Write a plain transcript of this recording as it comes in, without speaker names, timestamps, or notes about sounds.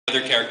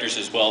other characters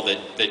as well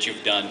that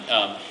you've done.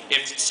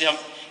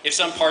 If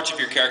some parts of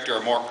your character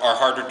are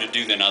harder to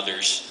do than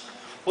others.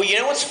 Well, you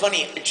know what's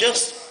funny?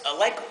 Just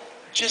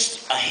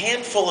a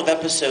handful of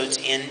episodes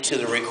into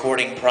the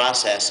recording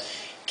process,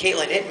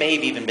 Caitlin, it may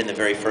have even been the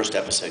very first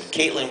episode.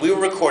 Caitlin, we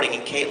were recording,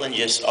 and Caitlin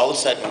just, all of a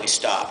sudden we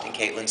stopped, and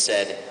Caitlin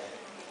said,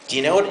 "Do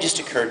you know what just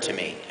occurred to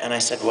me?" And I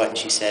said, "What?" And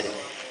she said,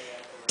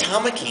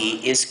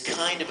 "Tamaki is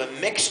kind of a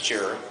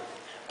mixture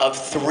of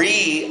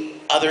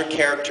 3 other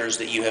characters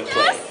that you have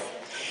played.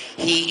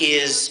 He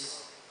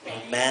is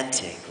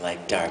romantic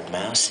like Dark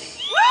Mousy.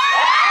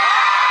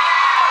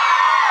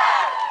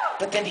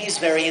 But then he's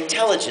very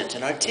intelligent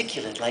and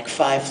articulate like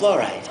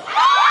 5-fluoride.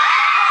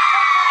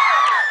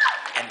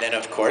 And then,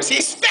 of course, he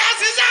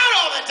spazzes out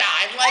all the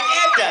time like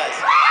Ed does."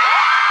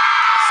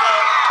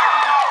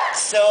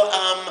 So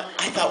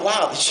I thought,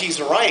 wow,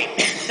 she's right.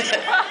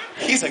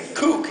 He's a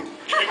kook.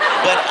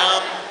 But,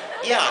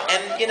 yeah,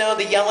 and, you know,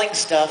 the yelling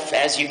stuff,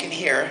 as you can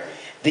hear,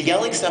 the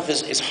yelling stuff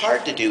is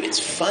hard to do. It's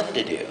fun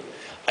to do.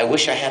 I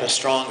wish I had a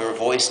stronger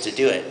voice to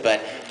do it,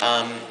 but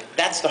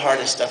that's the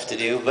hardest stuff to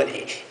do. But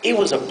it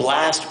was a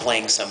blast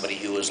playing somebody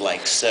who was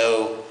like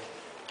so,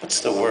 what's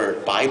the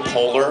word,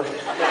 bipolar?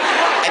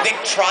 I think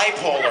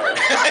tripolar.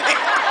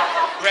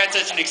 Who had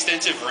such an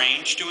extensive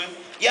range to him?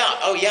 Yeah,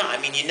 oh yeah, I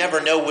mean, you never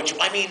know which,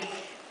 I mean,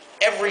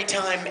 every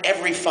time,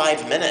 every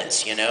 5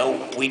 minutes, you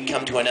know, we'd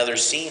come to another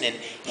scene and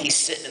he's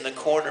sitting in the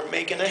corner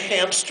making a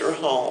hamster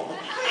home,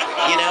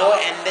 you know,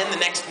 and then the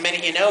next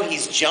minute, you know,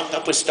 he's jumped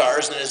up with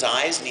stars in his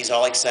eyes and he's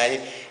all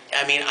excited.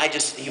 I mean,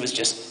 he was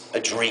just a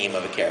dream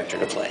of a character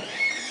to play.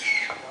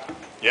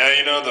 Yeah,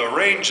 you know, the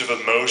range of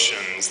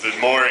emotions that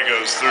Mori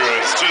goes through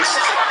is just...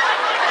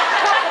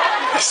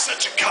 He's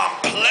such a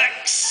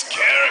complex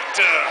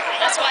character.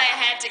 That's why I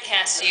had to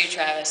cast you,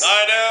 Travis.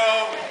 I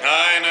know.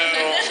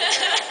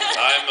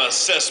 I'm a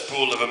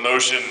cesspool of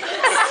emotion.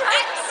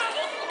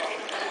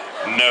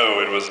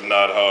 No, it was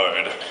not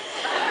hard.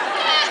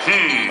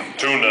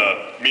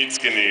 Tuna, meat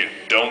skinny,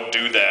 don't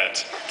do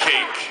that.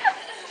 Cake.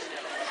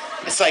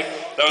 It's like,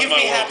 give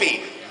me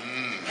happy.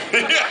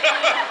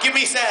 Give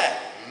me sad.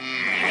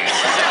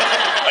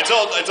 I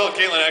told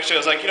Caitlin, actually, I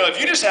was like, you know, if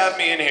you just have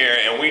me in here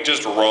and we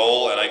just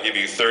roll and I give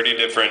you 30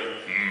 different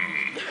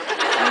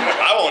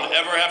I won't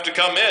ever have to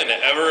come in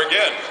ever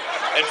again.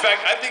 In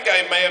fact, I think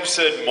I may have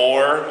said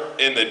more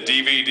in the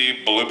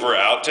DVD blooper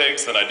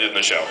outtakes than I did in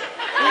the show.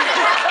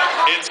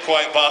 It's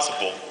quite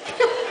possible.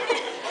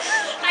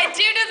 I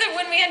do know that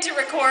when we had to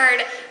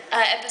record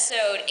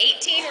episode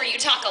 18, where you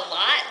talk a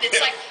lot,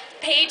 it's like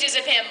pages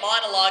of him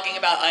monologuing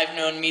about, "I've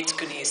known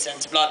Mitsukuni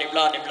since blah, blah,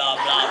 blah, blah,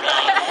 blah, blah."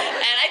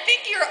 And I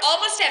think you're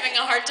almost having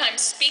a hard time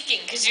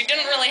speaking, because you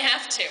didn't really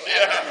have to.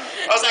 Yeah.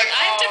 I was like,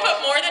 I have to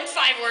put more than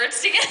 5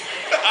 words together.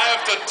 I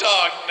have to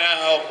talk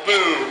now,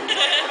 boo.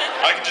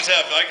 I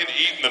can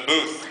eat in the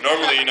booth.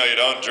 Normally, you know, you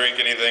don't drink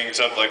anything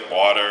except like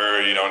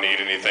water, you don't eat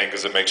anything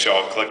because it makes you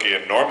all clicky,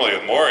 and normally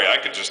with Mori, I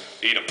could just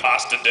eat a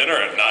pasta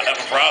dinner and not have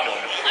a problem.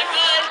 I'm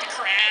on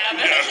crab.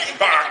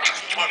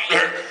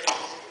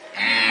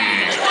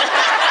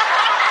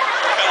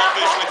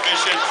 Cuttlefish with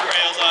fish and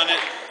trails on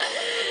it.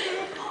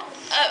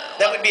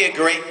 That would be a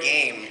great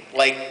game.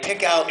 Like,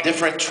 pick out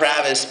different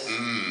Travis,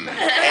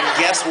 and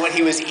guess what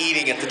he was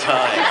eating at the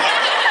time.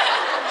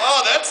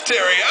 Oh, that's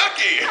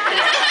teriyaki.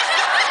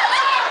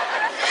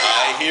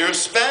 I hear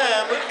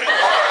spam.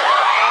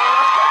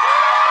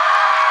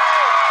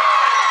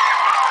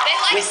 They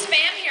like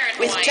spam here in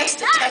Hawaii. With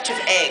just a touch of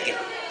egg.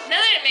 No,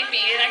 they didn't make me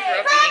eat it. I grew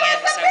up eating it.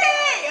 So.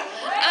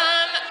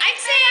 I'd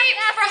say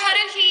for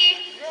Haruhi,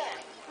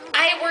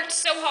 I worked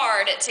so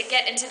hard to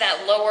get into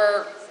that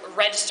lower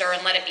register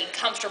and let it be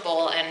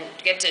comfortable and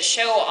get to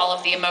show all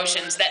of the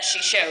emotions that she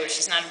shows.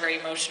 She's not a very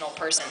emotional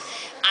person.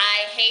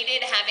 I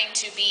hated having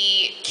to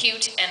be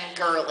cute and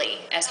girly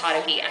as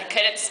Haruhi. I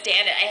couldn't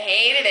stand it. I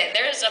hated it.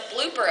 There's a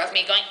blooper of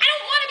me going, "I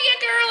don't want to be a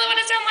girl. I want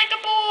to sound like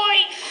a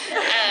boy."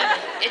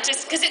 It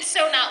just, because it's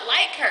so not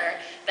like her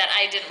that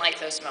I didn't like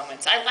those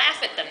moments. I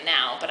laugh at them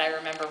now, but I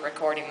remember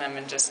recording them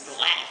and just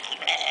laugh.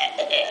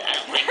 I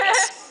don't like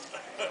this.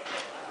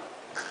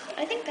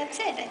 I think that's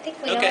it. I think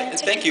we all Okay,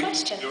 answered thank your you.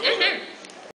 question.